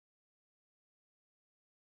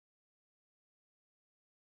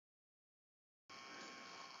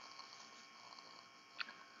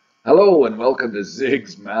Hello and welcome to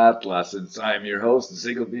Zig's Math Lessons. I'm your host,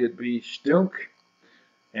 Ziggleby Stunk,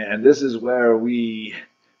 and this is where we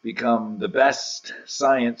become the best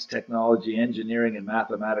science, technology, engineering, and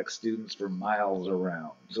mathematics students for miles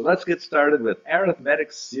around. So let's get started with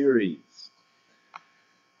arithmetic series.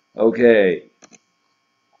 Okay,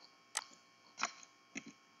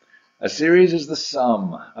 a series is the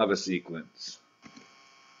sum of a sequence.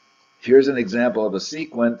 Here's an example of a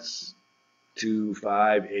sequence 2,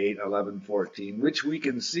 5, 8, 11, 14, which we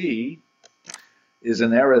can see is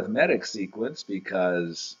an arithmetic sequence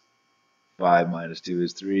because 5 minus 2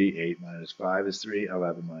 is 3, 8 minus 5 is 3,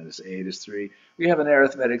 11 minus 8 is 3. We have an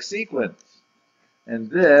arithmetic sequence, and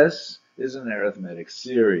this is an arithmetic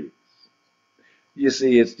series. You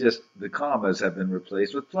see, it's just the commas have been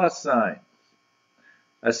replaced with plus signs.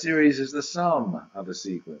 A series is the sum of a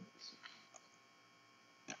sequence.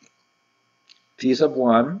 T sub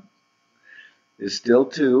 1 is still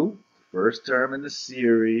 2, first term in the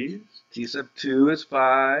series. T sub 2 is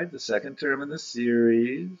 5, the second term in the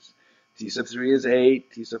series. T sub 3 is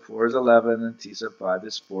 8, T sub 4 is 11, and T sub 5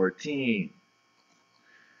 is 14.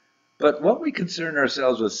 But what we concern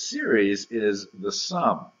ourselves with series is the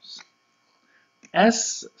sums.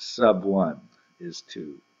 S sub 1 is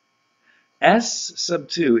 2. S sub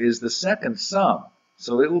 2 is the second sum,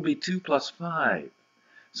 so it will be 2 plus 5.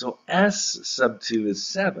 So S sub 2 is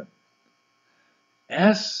 7.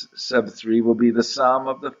 S sub 3 will be the sum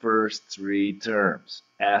of the first three terms.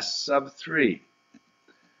 S sub 3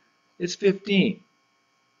 is 15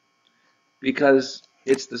 because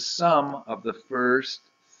it's the sum of the first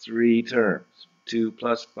three terms. 2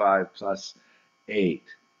 plus 5 plus 8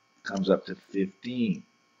 comes up to 15.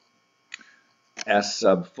 S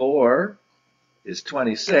sub 4 is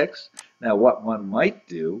 26. Now what one might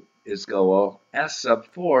do is go, well, S sub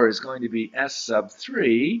 4 is going to be S sub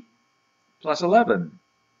 3 plus 11.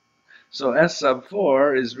 So S sub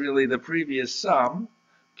 4 is really the previous sum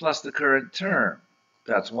plus the current term.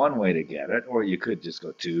 That's one way to get it, or you could just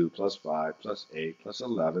go 2 plus 5 plus 8 plus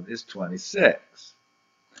 11 is 26.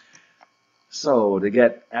 So to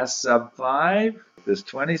get S sub 5, this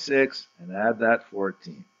 26 and add that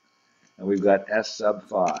 14. And we've got S sub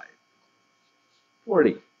 5,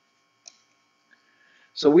 40.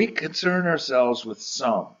 So we concern ourselves with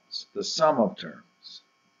sums, the sum of terms,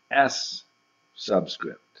 S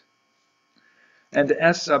subscript. And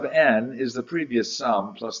S sub n is the previous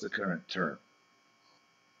sum plus the current term.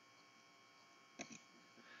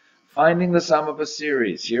 Finding the sum of a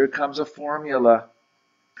series. Here comes a formula.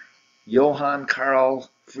 Johann Carl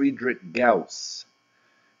Friedrich Gauss,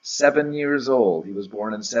 7 years old. He was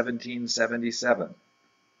born in 1777.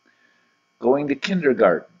 Going to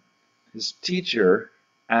kindergarten, his teacher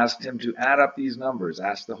asked him to add up these numbers,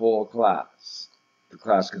 asked the whole class. The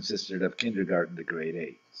class consisted of kindergarten to grade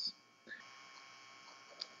 8s.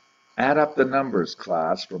 Add up the numbers,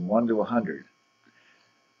 class, from 1 to 100.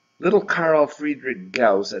 Little Carl Friedrich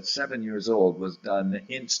Gauss, at 7 years old, was done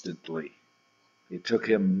instantly. It took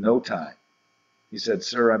him no time. He said,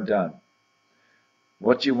 "Sir, I'm done.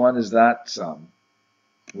 What you want is that sum,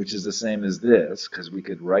 which is the same as this, because we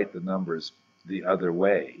could write the numbers the other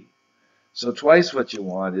way. So twice what you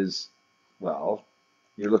want is, well,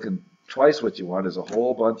 you're looking, twice what you want is a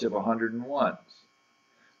whole bunch of 101s.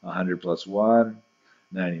 100 plus 1,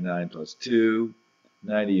 99 plus 2,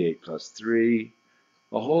 98 plus 3,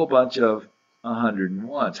 a whole bunch of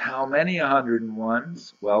 101s. How many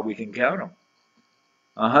 101s? Well, we can count them.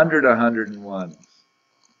 100 101s.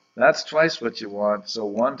 That's twice what you want, so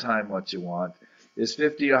one time what you want is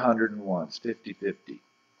 50 101s, 50-50.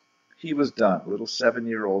 He was done, little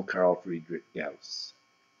 7-year-old Carl Friedrich Gauss.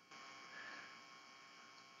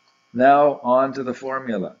 Now on to the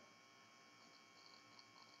formula.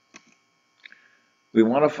 We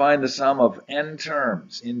want to find the sum of n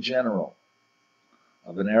terms in general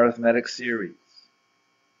of an arithmetic series.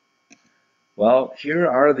 Well, here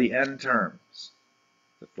are the n terms.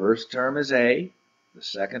 The first term is a, the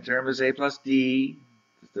second term is a plus d,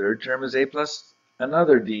 the third term is a plus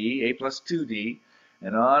another d, a plus 2d,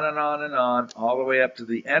 and on and on and on, all the way up to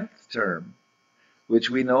the nth term, which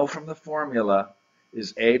we know from the formula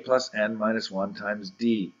is a plus n minus 1 times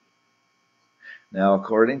d. Now,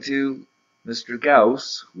 according to Mr.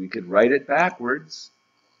 Gauss, we could write it backwards.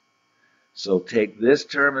 So take this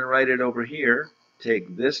term and write it over here.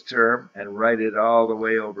 Take this term and write it all the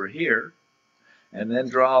way over here. And then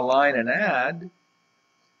draw a line and add.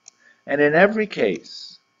 And in every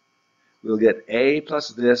case, we'll get a plus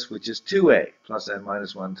this, which is 2a, plus n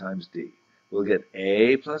minus 1 times d. We'll get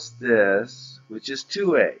a plus this, which is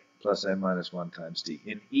 2a, plus n minus 1 times d.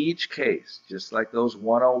 In each case, just like those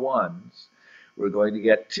 101s, we're going to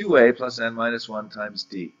get 2a plus n minus 1 times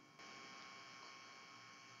d.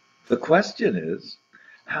 The question is,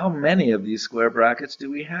 how many of these square brackets do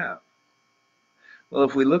we have? Well,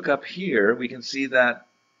 if we look up here, we can see that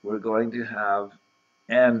we're going to have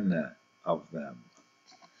n of them.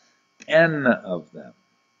 N of them.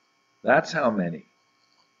 That's how many.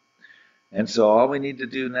 And so all we need to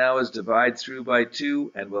do now is divide through by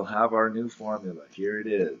 2, and we'll have our new formula. Here it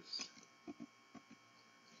is.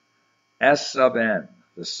 S sub n,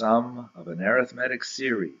 the sum of an arithmetic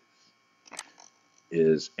series,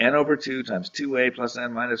 is n over 2 times 2a plus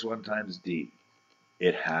n minus 1 times d.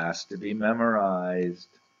 It has to be memorized.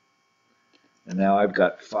 And now I've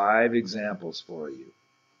got 5 examples for you.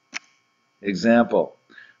 Example,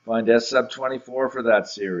 find S sub 24 for that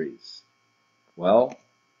series. Well,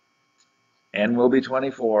 n will be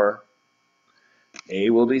 24, a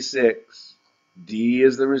will be 6, d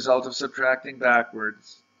is the result of subtracting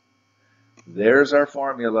backwards. There's our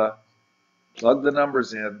formula. Plug the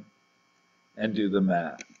numbers in and do the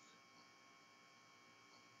math.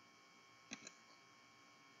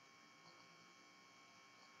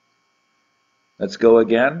 Let's go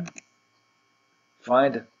again.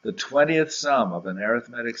 Find the 20th sum of an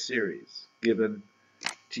arithmetic series given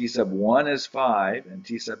t sub 1 is 5 and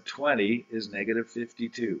t sub 20 is negative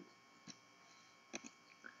 52.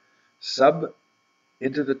 Sub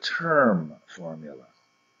into the term formula.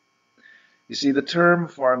 You see, the term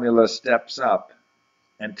formula steps up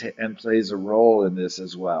and plays a role in this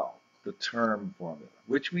as well. The term formula,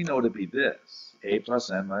 which we know to be this, a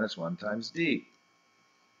plus n minus 1 times d.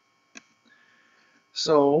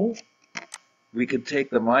 So we could take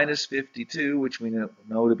the minus 52, which we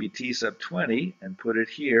know to be t sub 20, and put it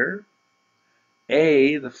here.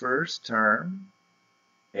 A, the first term,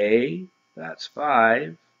 a, that's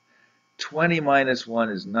 5. 20 minus 1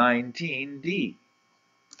 is 19d.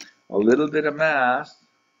 A little bit of math.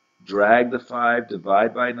 Drag the 5,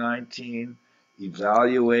 divide by 19,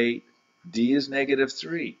 evaluate. D is negative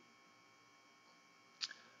 3.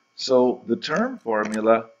 So the term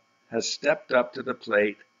formula has stepped up to the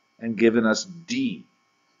plate and given us D.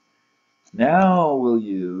 Now we'll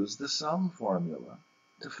use the sum formula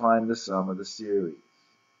to find the sum of the series.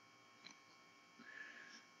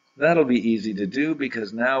 That'll be easy to do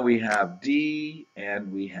because now we have D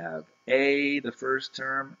and we have A, the first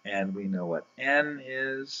term, and we know what N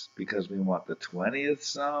is because we want the 20th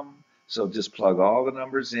sum. So just plug all the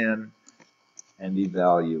numbers in and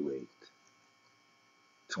evaluate.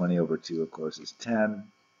 20 over 2, of course, is 10.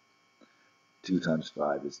 2 times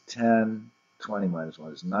 5 is 10. 20 minus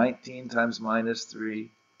 1 is 19 times minus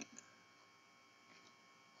 3.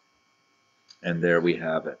 And there we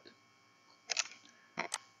have it.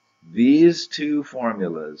 These two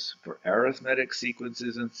formulas for arithmetic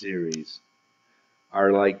sequences and series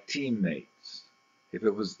are like teammates.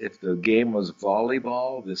 If the game was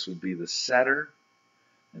volleyball, this would be the setter,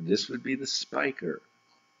 and this would be the spiker.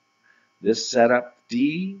 This set up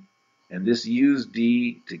D, and this used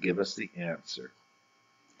D to give us the answer.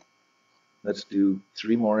 Let's do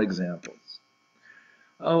 3 more examples.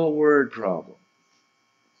 Oh, word problem.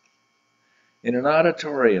 In an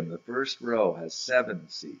auditorium, the first row has 7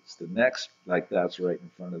 seats. The next, like that's right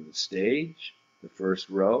in front of the stage, the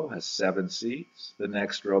first row has 7 seats. The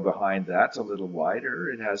next row behind that's a little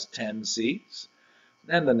wider. It has 10 seats.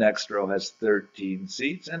 Then the next row has 13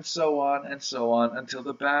 seats, and so on until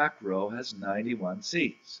the back row has 91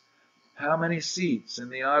 seats. How many seats in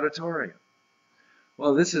the auditorium?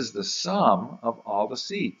 Well, this is the sum of all the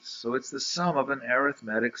seats, so it's the sum of an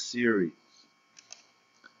arithmetic series.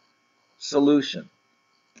 Solution.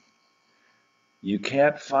 You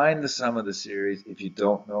can't find the sum of the series if you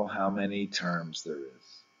don't know how many terms there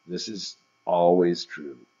is. This is always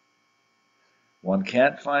true. One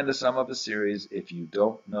can't find the sum of a series if you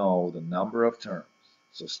don't know the number of terms.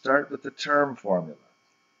 So start with the term formula.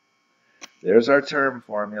 There's our term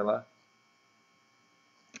formula.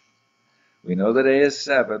 We know that A is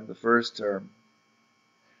 7, the first term.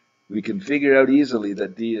 We can figure out easily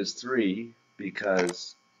that D is 3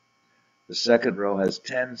 because the second row has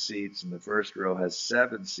 10 seats and the first row has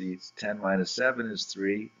 7 seats. 10 minus 7 is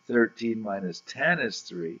 3. 13 minus 10 is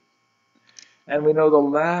 3. And we know the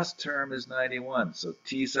last term is 91. So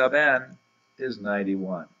T sub n is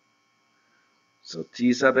 91. So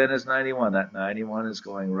T sub n is 91. That 91 is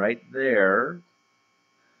going right there.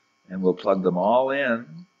 And we'll plug them all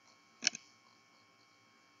in.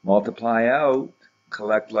 Multiply out.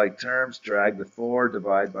 Collect like terms. Drag the 4.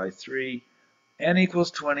 Divide by 3. N equals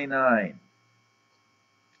 29.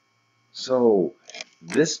 So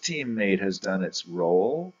this teammate has done its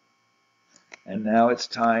role, and now it's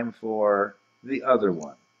time for the other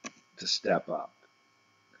one to step up.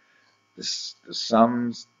 The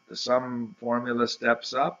sum formula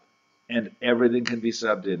steps up, and everything can be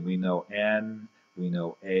subbed in. We know n, we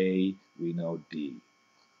know a, we know d.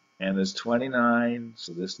 N is 29,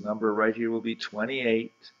 so this number right here will be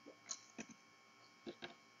 28.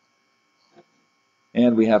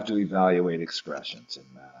 And we have to evaluate expressions in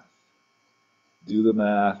math. Do the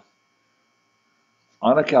math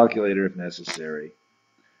on a calculator if necessary,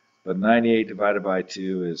 but 98 divided by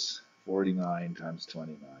 2 is 49 times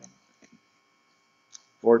 29.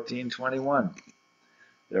 1421.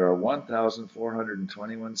 There are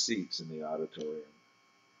 1,421 seats in the auditorium.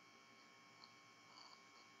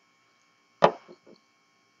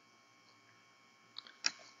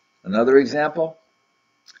 Another example?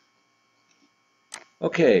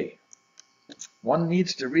 Okay, one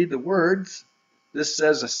needs to read the words. This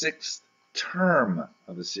says a sixth term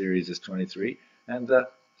of the series is 23, and the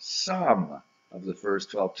sum of the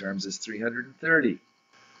first 12 terms is 330.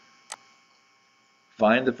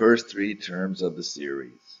 Find the first 3 terms of the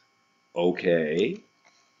series. Okay.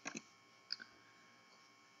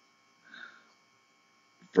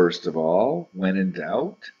 First of all, when in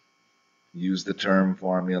doubt, use the term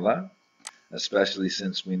formula, especially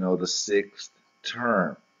since we know the sixth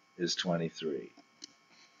term is 23.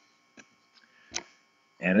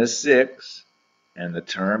 N is 6, and the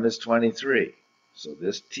term is 23. So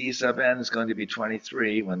this t sub n is going to be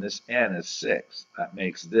 23 when this n is 6. That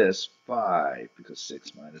makes this 5, because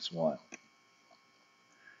 6 minus 1.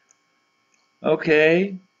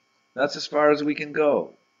 Okay, that's as far as we can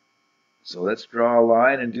go. So let's draw a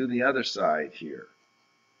line and do the other side here.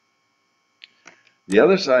 The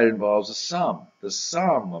other side involves a sum. The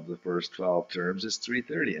sum of the first 12 terms is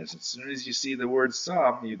 330. As soon as you see the word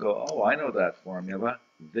sum, you go, oh, I know that formula.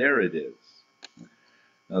 There it is.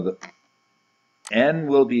 Now the n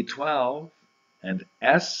will be 12, and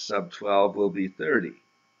s sub 12 will be 330.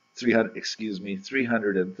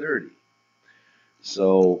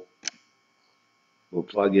 So we'll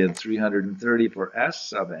plug in 330 for s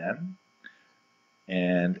sub n,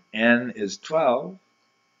 and n is 12.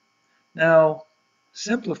 Now,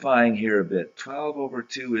 simplifying here a bit, 12 over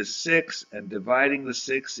 2 is 6, and dividing the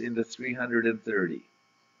 6 into 330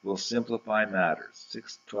 will simplify matters.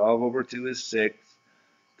 12 over 2 is 6.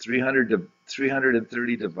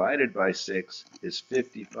 330 divided by 6 is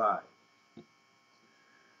 55.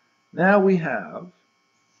 Now we have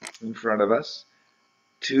in front of us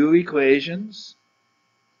 2 equations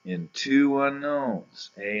in 2 unknowns,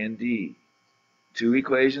 A and D. 2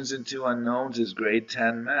 equations and 2 unknowns is grade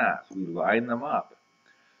 10 math. We line them up.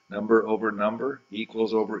 Number over number,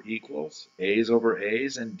 equals over equals, A's over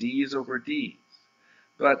A's, and D's over D's.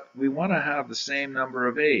 But we want to have the same number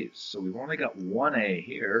of A's. So we've only got 1 A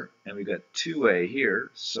here, and we've got 2 A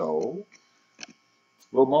here. So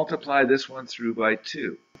we'll multiply this one through by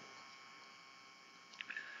 2.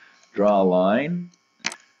 Draw a line.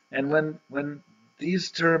 And when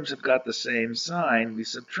these terms have got the same sign, we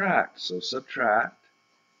subtract. So subtract,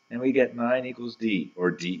 and we get 9 equals D,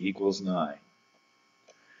 or D equals 9.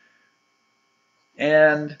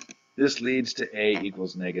 And this leads to A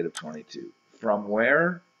equals negative 22. From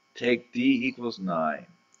where? Take D equals 9.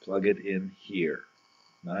 Plug it in here.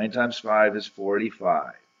 9 times 5 is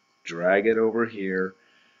 45. Drag it over here.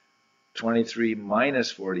 23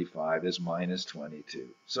 minus 45 is minus 22.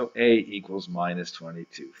 So A equals minus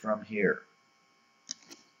 22 from here.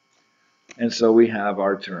 And so we have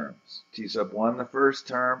our terms. T sub 1, the first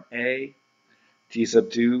term, A. T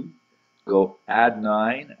sub 2, go add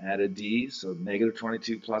 9, add a D. So negative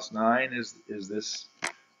 22 plus 9 is this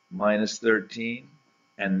minus 13.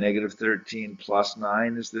 And negative 13 plus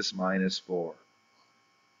 9 is this minus 4.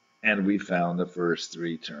 And we found the first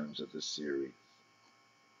 3 terms of the series.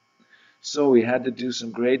 So we had to do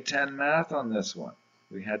some grade 10 math on this one.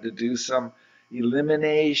 We had to do some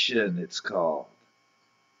elimination, it's called.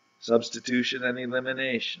 Substitution and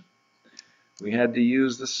elimination. We had to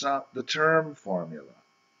use the term formula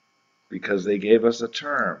because they gave us a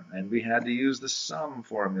term. And we had to use the sum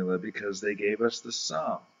formula because they gave us the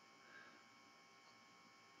sum.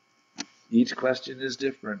 Each question is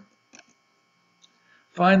different.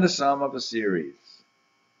 Find the sum of a series.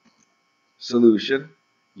 Solution.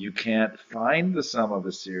 You can't find the sum of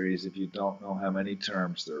a series if you don't know how many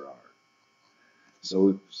terms there are.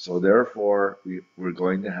 So therefore, we're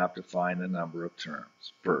going to have to find the number of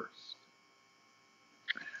terms first.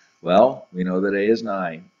 Well, we know that A is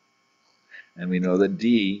 9, and we know that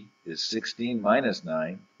D is 16 minus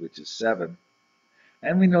 9, which is 7,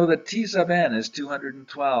 and we know that T sub n is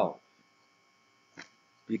 212,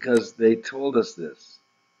 because they told us this.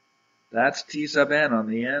 That's T sub n on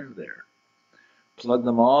the end there. Plug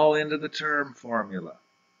them all into the term formula.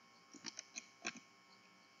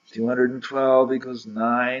 212 equals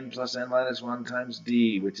 9 plus n minus 1 times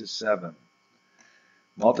d, which is 7.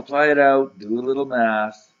 Multiply it out, do a little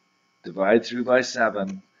math, divide through by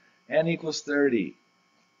 7, n equals 30.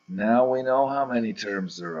 Now we know how many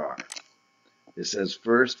terms there are. It says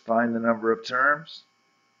first find the number of terms.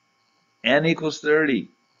 N equals 30.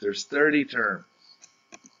 There's 30 terms.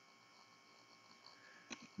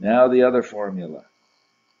 Now the other formula.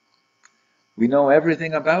 We know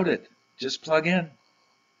everything about it. Just plug in.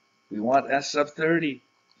 We want S sub 30.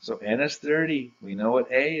 So N is 30. We know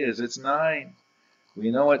what A is. It's 9.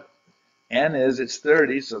 We know what N is. It's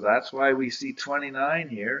 30. So that's why we see 29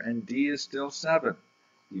 here. And D is still 7.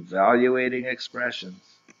 Evaluating expressions.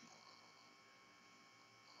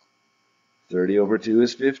 30 over 2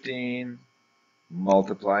 is 15.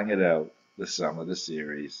 Multiplying it out, the sum of the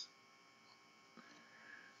series.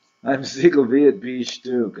 I'm Siegel B.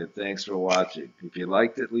 Stuck, and thanks for watching. If you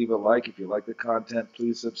liked it, leave a like. If you like the content,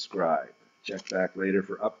 please subscribe. Check back later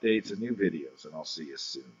for updates and new videos, and I'll see you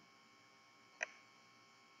soon.